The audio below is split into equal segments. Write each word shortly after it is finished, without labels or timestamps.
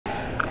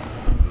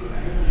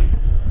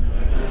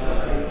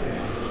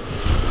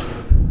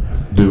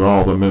Do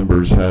all the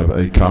members have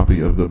a copy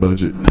of the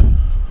budget?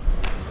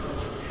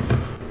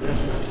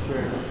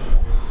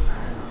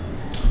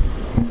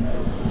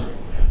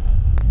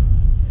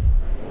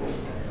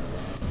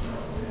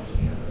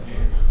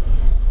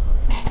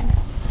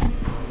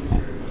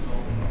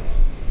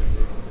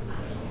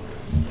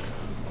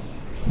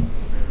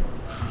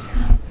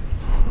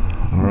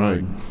 All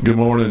right, good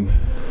morning.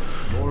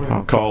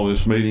 I'll call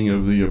this meeting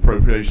of the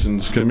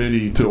Appropriations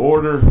Committee to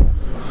order.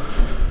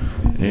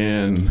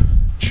 And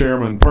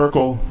Chairman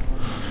Perkle,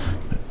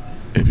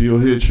 if you'll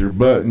hit your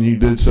button, you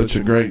did such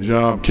a great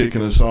job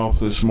kicking us off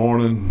this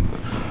morning.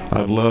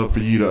 I'd love for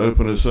you to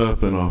open us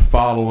up in a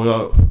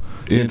follow-up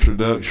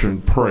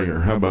introduction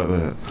prayer. How about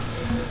that?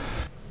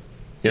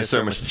 Yes,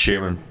 sir, Mr.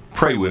 Chairman.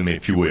 Pray with me,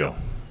 if you will.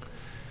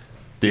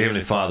 Dear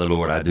Heavenly Father,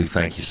 Lord, I do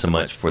thank you so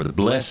much for the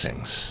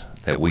blessings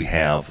that we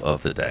have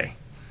of the day.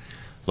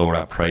 Lord,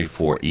 I pray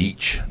for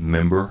each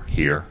member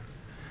here.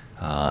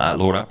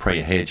 Lord, I pray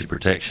a hedge of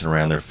protection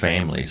around their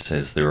families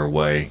as they're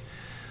away.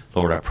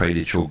 Lord, I pray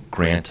that you'll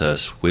grant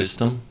us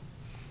wisdom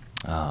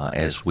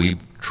as we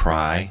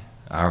try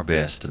our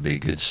best to be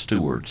good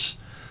stewards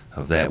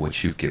of that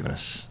which you've given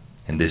us.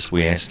 And this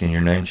we ask in your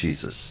name,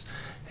 Jesus.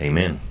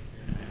 Amen.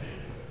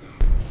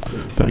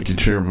 Thank you,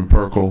 Chairman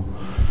Perkle.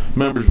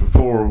 Members,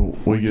 before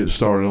we get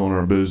started on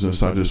our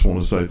business, I just want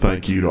to say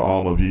thank you to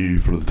all of you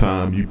for the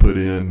time you put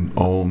in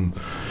on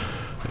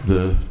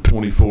the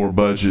 24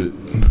 budget.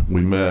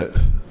 We met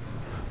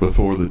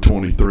before the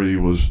 23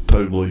 was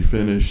totally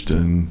finished,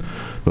 and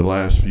the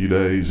last few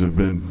days have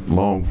been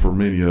long for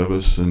many of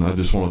us, and I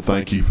just want to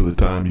thank you for the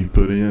time you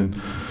put in.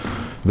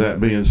 That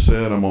being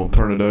said, I'm going to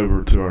turn it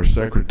over to our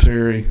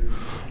secretary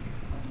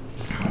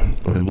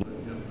and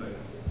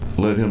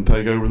let him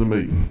take over the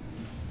meeting.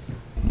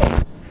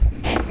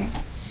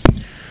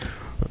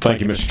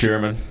 Thank you, Mr.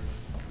 Chairman.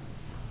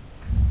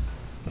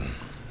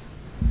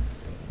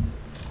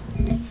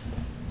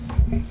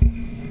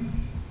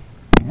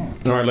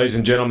 All right, ladies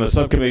and gentlemen, the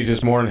subcommittees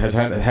this morning has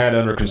had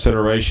under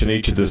consideration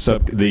each of the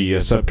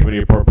subcommittee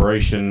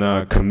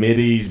appropriation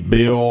committees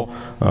bill,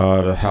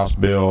 the House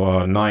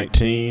Bill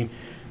 19,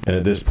 and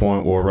at this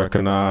point we'll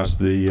recognize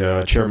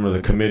the chairman of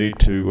the committee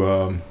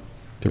to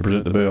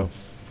present the bill.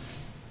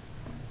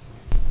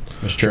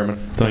 Mr. Chairman.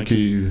 Thank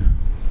you.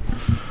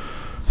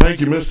 Thank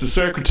you, Mr.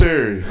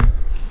 Secretary.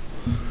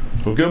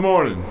 Well, good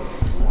morning.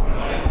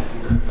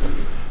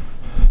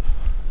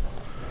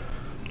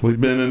 We've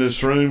been in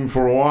this room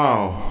for a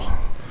while.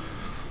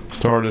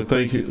 Started to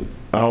think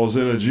I was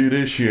in a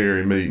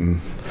judiciary meeting.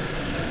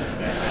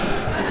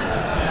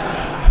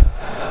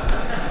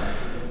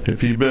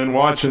 If you've been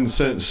watching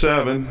since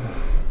 7,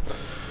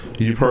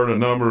 you've heard a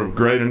number of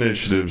great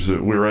initiatives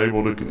that we're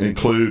able to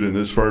include in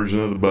this version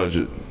of the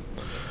budget.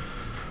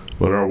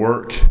 But our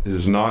work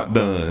is not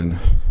done.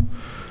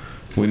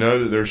 We know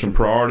that there's some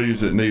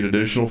priorities that need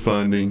additional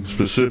funding,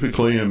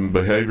 specifically in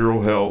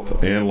behavioral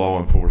health and law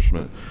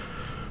enforcement.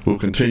 We'll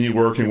continue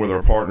working with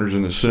our partners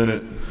in the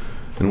Senate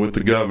and with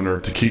the governor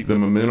to keep the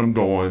momentum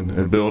going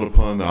and build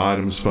upon the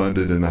items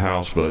funded in the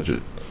House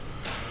budget.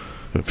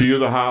 A few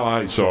of the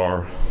highlights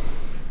are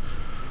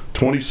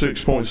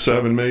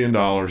 $26.7 million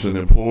in the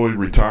employee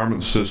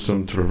retirement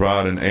system to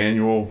provide an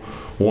annual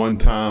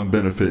one-time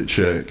benefit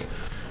check.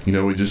 You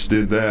know, we just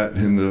did that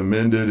in the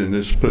amended, and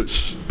this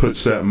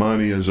puts that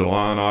money as a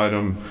line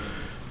item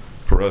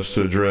for us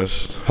to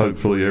address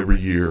hopefully every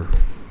year.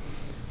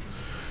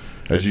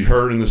 As you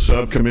heard in the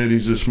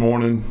subcommittees this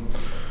morning,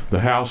 the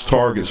House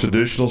targets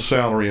additional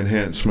salary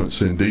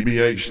enhancements in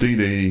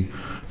DBHDD,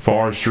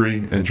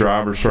 forestry, and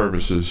driver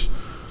services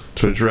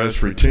to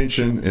address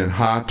retention in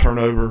high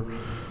turnover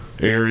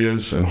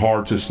areas and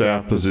hard to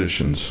staff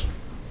positions.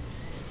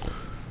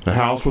 The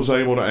House was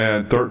able to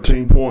add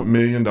 $13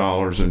 million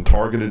in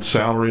targeted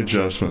salary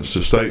adjustments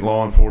to state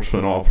law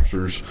enforcement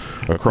officers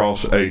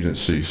across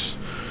agencies.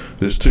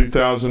 This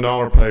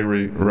 $2,000 pay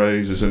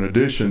raise is in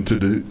addition to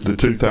the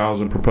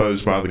 $2,000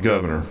 proposed by the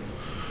governor.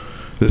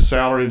 This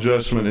salary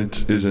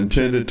adjustment is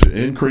intended to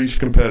increase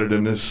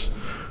competitiveness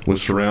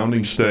with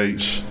surrounding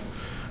states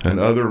and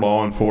other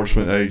law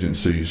enforcement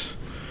agencies,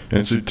 and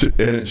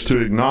it's to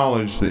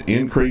acknowledge the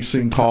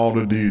increasing call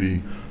to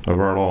duty of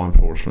our law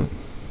enforcement.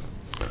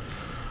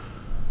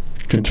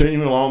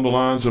 Continuing along the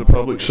lines of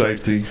public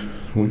safety,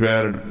 we've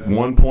added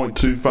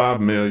 $1.25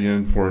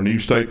 million for a new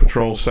State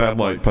Patrol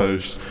satellite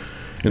post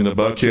in the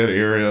Buckhead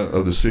area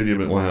of the city of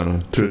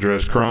Atlanta to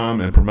address crime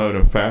and promote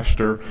a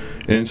faster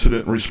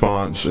incident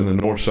response in the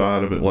north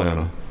side of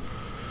Atlanta.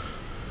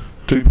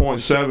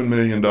 $2.7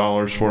 million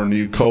for a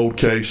new cold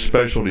case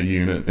specialty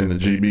unit in the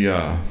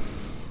GBI.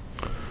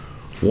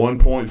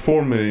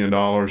 $1.4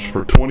 million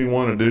for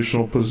 21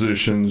 additional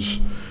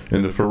positions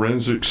in the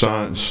Forensic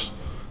Science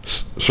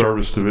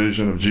Service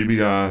Division of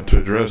GBI to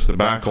address the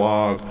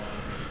backlog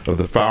of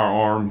the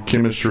firearm,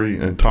 chemistry,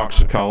 and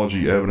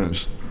toxicology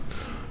evidence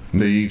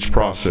needs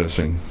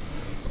processing.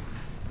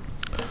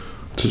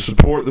 To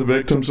support the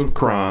victims of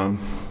crime,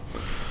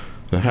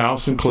 the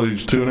House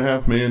includes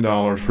 $2.5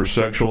 million for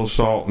sexual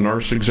assault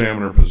nurse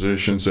examiner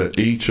positions at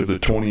each of the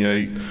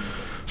 28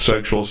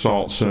 sexual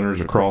assault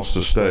centers across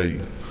the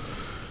state,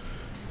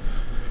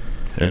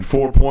 and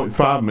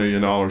 $4.5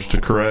 million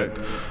to correct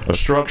a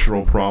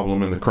structural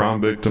problem in the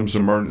Crime Victims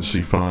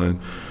Emergency Fund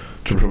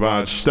to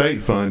provide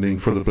state funding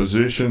for the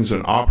positions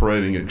and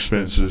operating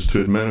expenses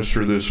to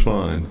administer this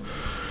fund,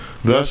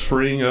 thus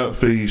freeing up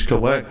fees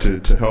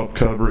collected to help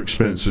cover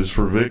expenses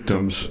for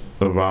victims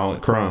of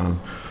violent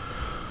crime.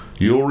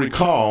 You'll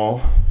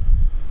recall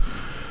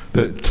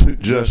that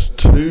just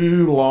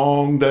 2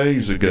 long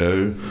days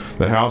ago,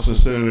 the House and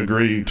Senate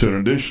agreed to an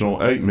additional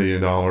 $8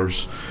 million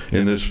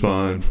in this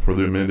fund for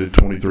the amended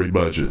 23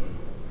 budget.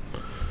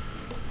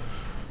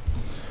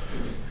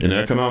 In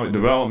economic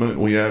development,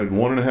 we added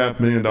 $1.5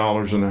 million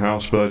in the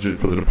House budget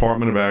for the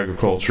Department of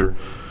Agriculture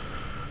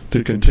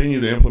to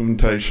continue the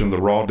implementation of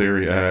the Raw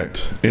Dairy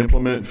Act,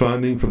 implement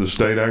funding for the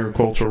State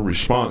Agricultural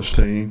Response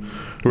Team,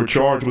 who are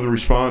charged with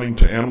responding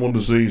to animal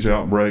disease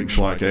outbreaks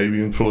like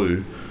avian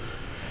flu,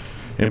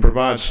 and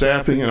provide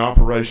staffing and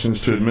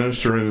operations to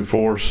administer and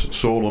enforce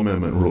soil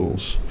amendment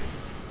rules.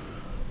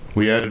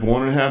 We added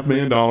 $1.5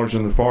 million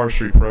in the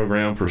forestry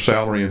program for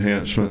salary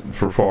enhancement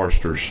for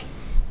foresters.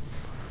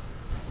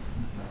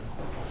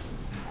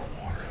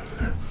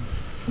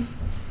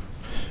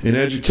 In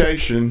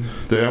education,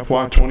 the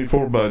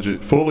FY24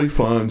 budget fully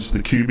funds the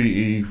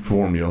QBE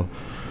formula,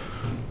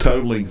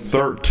 totaling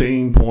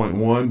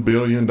 $13.1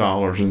 billion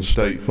in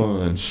state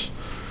funds.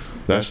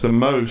 That's the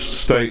most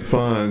state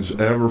funds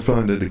ever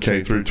funded to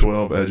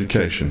K-12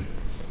 education.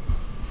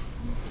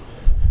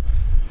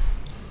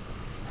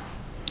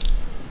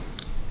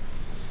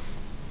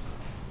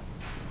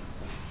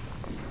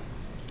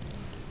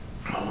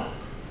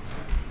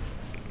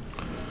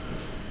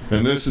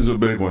 And this is a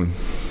big one.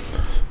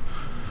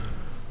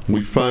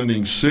 We're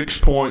funding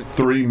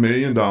 $6.3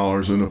 million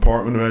in the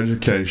Department of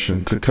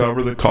Education to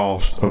cover the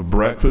cost of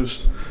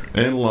breakfast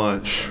and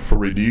lunch for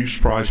reduced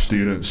price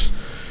students,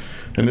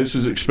 and this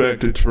is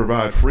expected to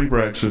provide free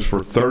breakfast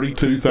for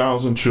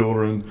 32,000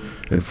 children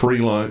and free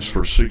lunch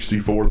for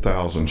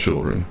 64,000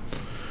 children.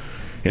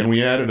 And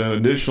we added an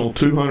additional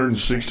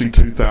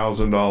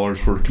 $262,000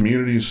 for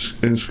communities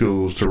and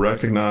schools to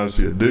recognize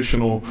the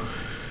additional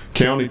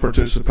county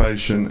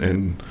participation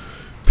and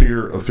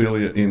peer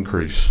affiliate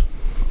increase.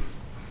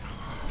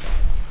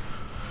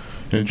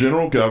 In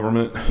general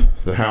government,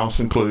 the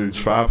House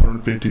includes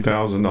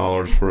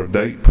 $550,000 for a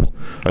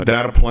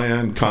data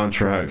plan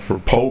contract for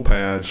poll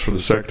pads for the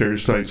Secretary of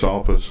State's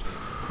office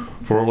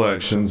for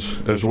elections,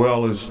 as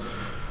well as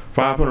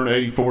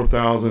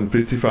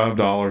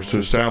 $584,055 to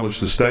establish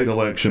the State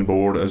Election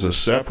Board as a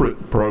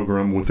separate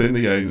program within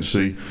the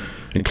agency,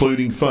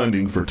 including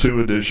funding for 2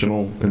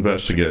 additional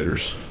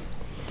investigators.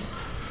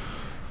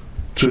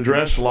 To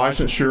address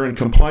licensure and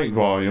complaint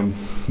volume,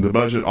 the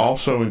budget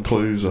also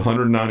includes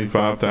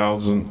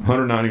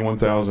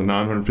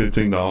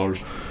 $191,915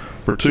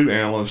 for 2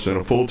 analysts and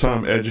a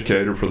full-time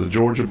educator for the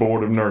Georgia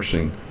Board of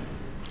Nursing,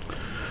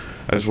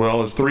 as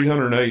well as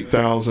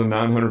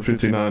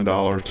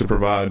 $308,959 to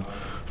provide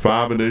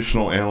 5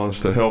 additional analysts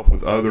to help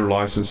with other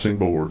licensing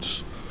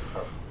boards.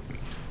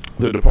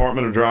 The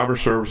Department of Driver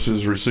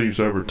Services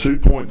receives over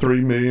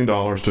 $2.3 million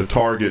to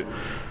target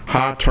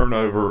high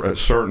turnover at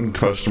certain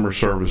customer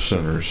service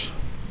centers.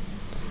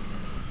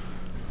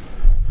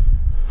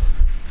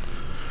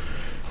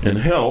 In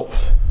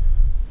health,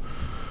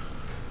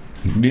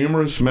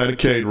 numerous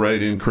Medicaid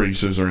rate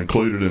increases are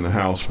included in the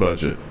House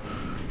budget,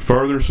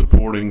 further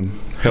supporting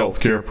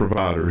healthcare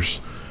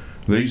providers.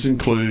 These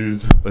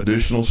include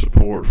additional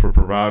support for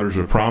providers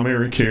of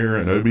primary care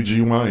and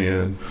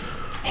OBGYN,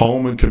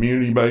 home and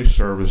community-based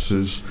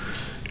services,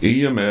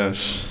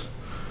 EMS,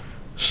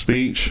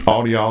 speech,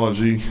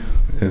 audiology,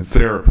 and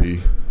therapy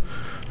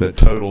that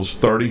totals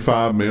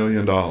 $35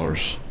 million.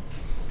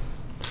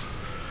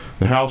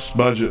 The House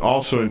budget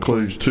also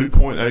includes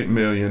 $2.8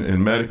 million in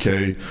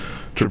Medicaid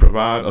to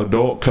provide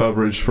adult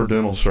coverage for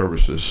dental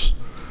services.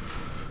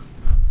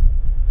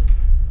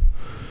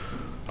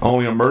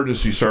 Only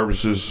emergency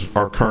services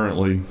are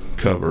currently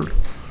covered.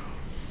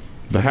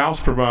 The House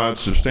provides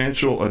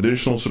substantial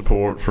additional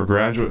support for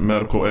graduate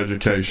medical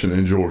education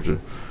in Georgia,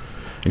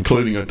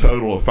 including a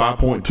total of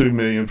 $5.2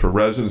 million for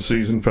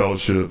residencies and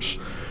fellowships,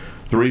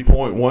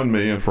 $3.1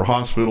 million for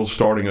hospitals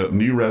starting up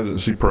new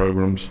residency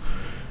programs,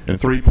 and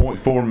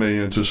 $3.4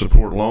 million to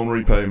support loan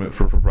repayment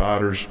for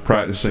providers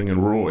practicing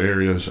in rural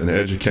areas and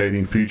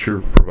educating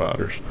future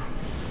providers.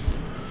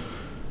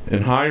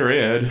 In higher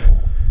ed,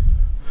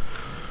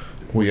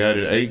 we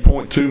added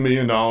 $8.2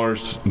 million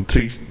in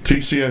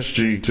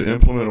TCSG to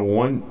implement a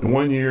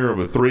one year of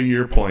a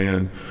 3-year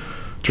plan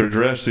to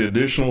address the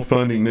additional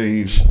funding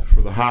needs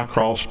for the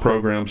high-cost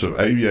programs of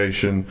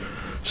aviation,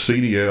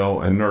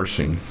 CDL, and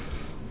nursing.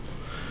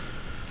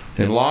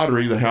 In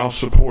lottery, the House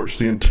supports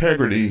the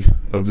integrity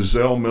of the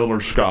Zell Miller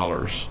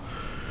Scholars.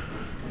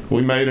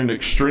 We made an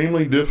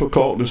extremely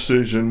difficult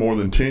decision more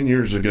than 10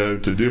 years ago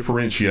to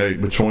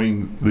differentiate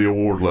between the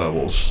award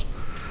levels.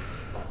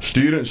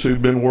 Students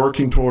who've been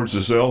working towards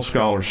the Zell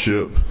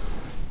Scholarship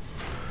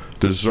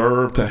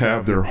deserve to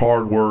have their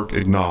hard work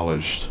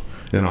acknowledged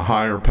in a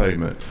higher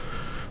payment.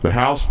 The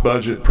House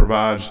budget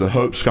provides the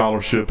Hope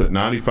Scholarship at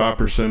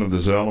 95% of the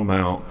Zell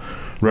amount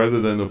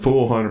rather than the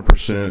full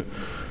 100%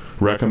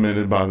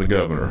 recommended by the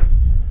governor.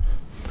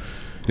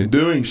 In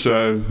doing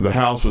so, the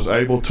House was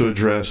able to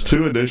address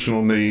 2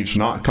 additional needs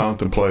not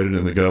contemplated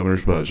in the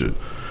governor's budget.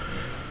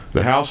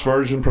 The House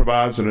version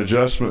provides an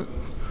adjustment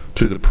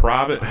to the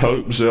private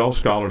Hope Zell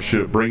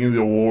Scholarship, bringing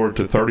the award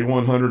to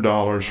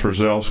 $3,100 for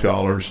Zell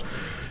scholars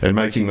and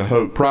making the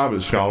Hope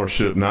Private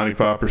Scholarship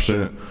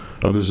 95%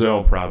 of the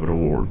Zell Private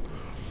Award.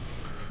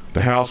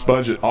 The House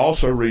budget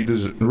also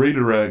redirects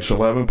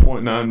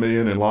 $11.9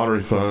 million in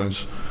lottery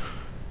funds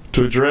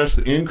to address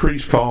the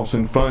increased costs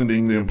in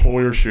funding the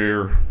employer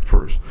share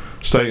for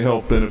state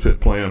health benefit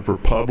plan for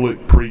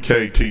public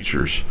pre-K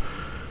teachers.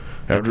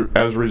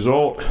 As a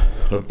result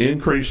of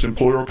increased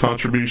employer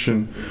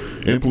contribution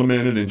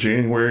implemented in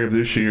January of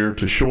this year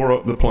to shore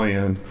up the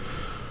plan,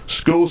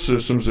 school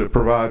systems that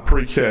provide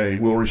pre-K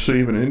will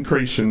receive an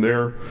increase in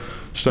their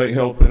state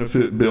health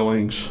benefit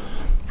billings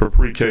for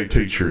pre-K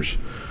teachers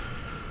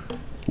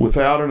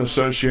without an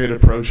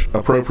associated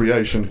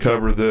appropriation to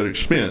cover that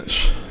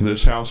expense.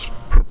 This House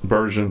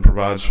version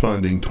provides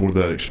funding toward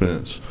that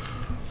expense.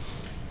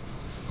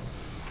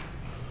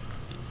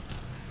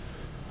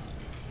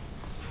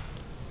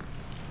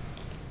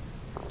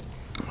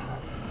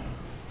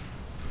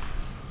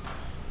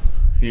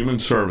 Human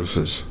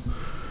Services.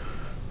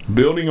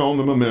 Building on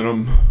the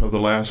momentum of the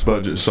last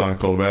budget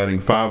cycle of adding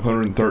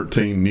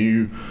 513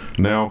 new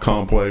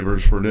now-comp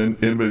waivers for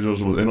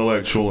individuals with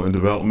intellectual and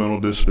developmental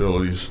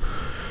disabilities,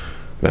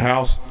 the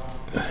House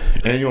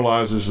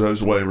annualizes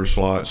those waiver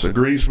slots,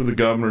 agrees with the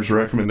governor's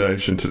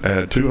recommendation to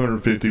add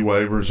 250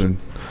 waivers in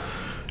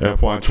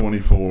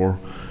FY24,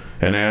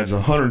 and adds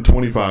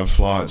 125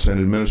 slots and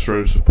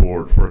administrative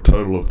support for a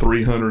total of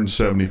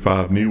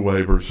 375 new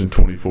waivers in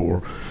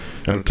 24,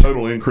 and a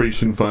total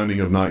increase in funding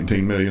of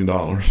 $19 million.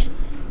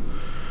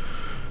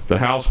 The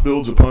House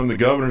builds upon the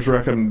governor's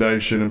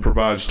recommendation and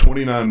provides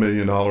 $29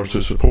 million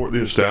to support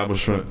the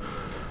establishment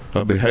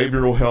of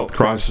behavioral health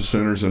crisis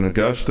centers in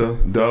Augusta,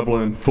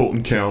 Dublin,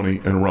 Fulton County,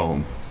 and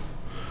Rome.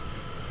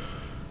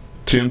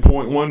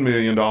 $10.1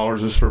 million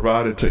is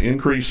provided to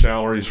increase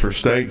salaries for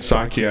state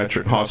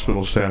psychiatric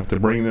hospital staff to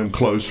bring them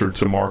closer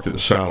to market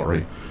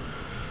salary.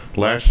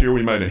 Last year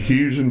we made a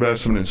huge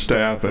investment in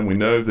staff, and we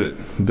know that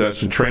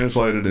that's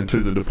translated into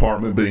the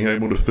department being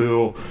able to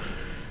fill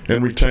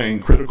and retain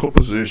critical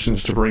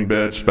positions to bring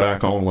beds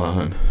back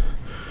online.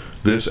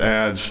 This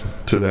adds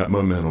to that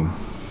momentum.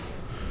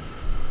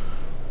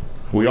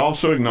 We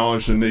also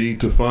acknowledge the need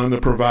to fund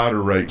the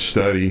provider rate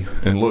study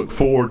and look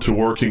forward to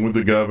working with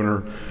the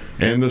governor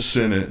and the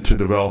Senate to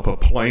develop a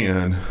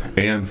plan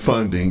and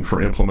funding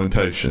for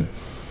implementation.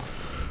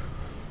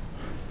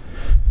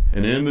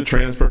 And in the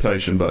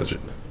transportation budget,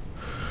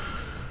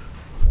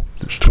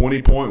 there's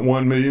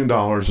 $20.1 million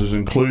is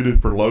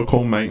included for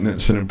local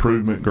maintenance and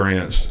improvement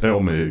grants,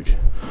 LMIG,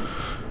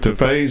 to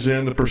phase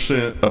in the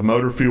percent of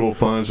motor fuel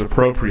funds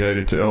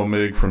appropriated to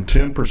LMIG from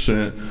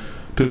 10%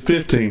 to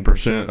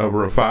 15%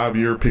 over a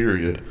 5-year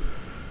period.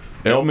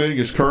 LMIG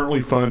is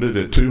currently funded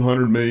at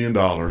 $200 million,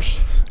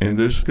 and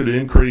this could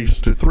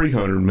increase to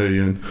 $300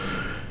 million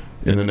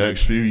in the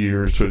next few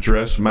years to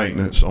address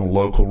maintenance on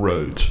local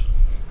roads.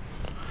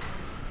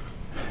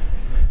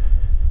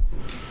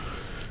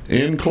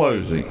 In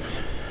closing,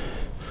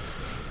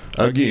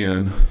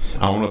 again,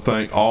 I want to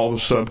thank all the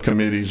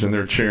subcommittees and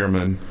their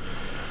chairmen,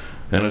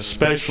 and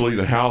especially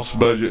the House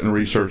Budget and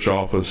Research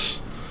Office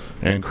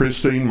and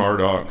Christine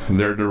Murdoch,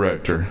 their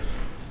director.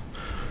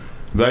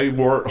 They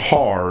worked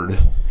hard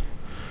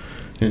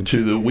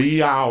into the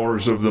wee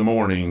hours of the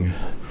morning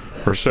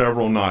for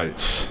several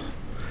nights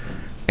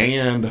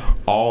and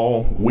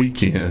all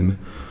weekend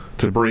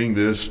to bring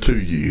this to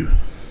you.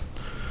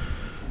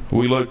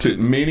 We looked at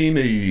many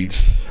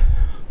needs,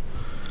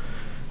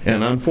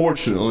 and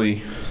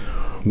unfortunately,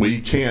 we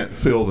can't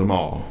fill them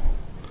all.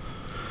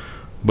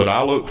 But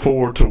I look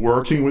forward to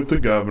working with the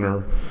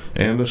governor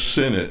and the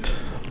Senate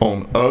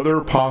on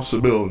other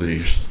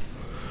possibilities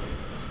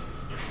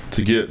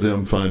to get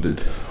them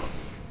funded.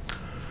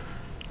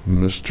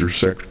 Mr.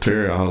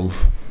 Secretary, I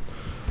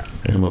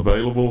am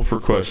available for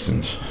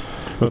questions.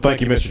 Well,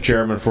 thank you, Mr.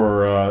 Chairman,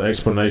 for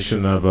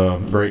explanation of a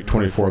great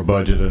 24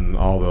 budget and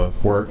all the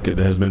work that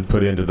has been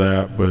put into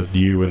that with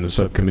you and the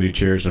subcommittee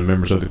chairs and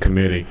members of the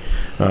committee.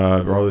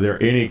 Are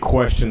there any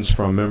questions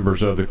from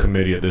members of the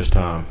committee at this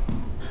time?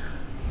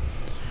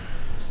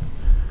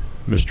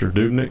 Mr.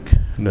 Dubnik,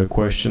 no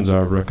questions.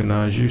 I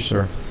recognize you,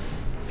 sir.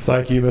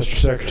 Thank you, Mr.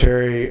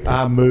 Secretary.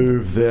 I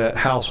move that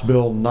House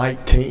Bill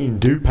 19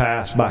 do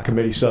pass by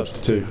committee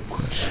substitute.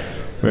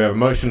 We have a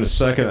motion and a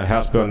second that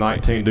House Bill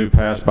 19 do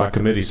pass by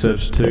committee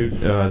substitute.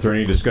 Is there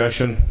any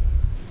discussion?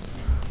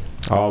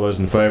 All those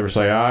in favor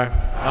say aye.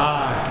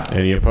 Aye.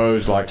 Any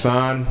opposed, like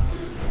sign.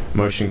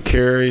 Motion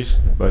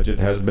carries. The budget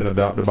has been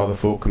adopted by the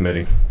full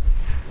committee.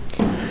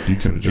 You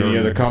can adjourn. Any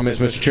other comments,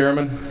 Mr.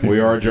 Chairman? We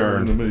are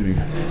adjourned. The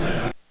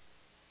meeting.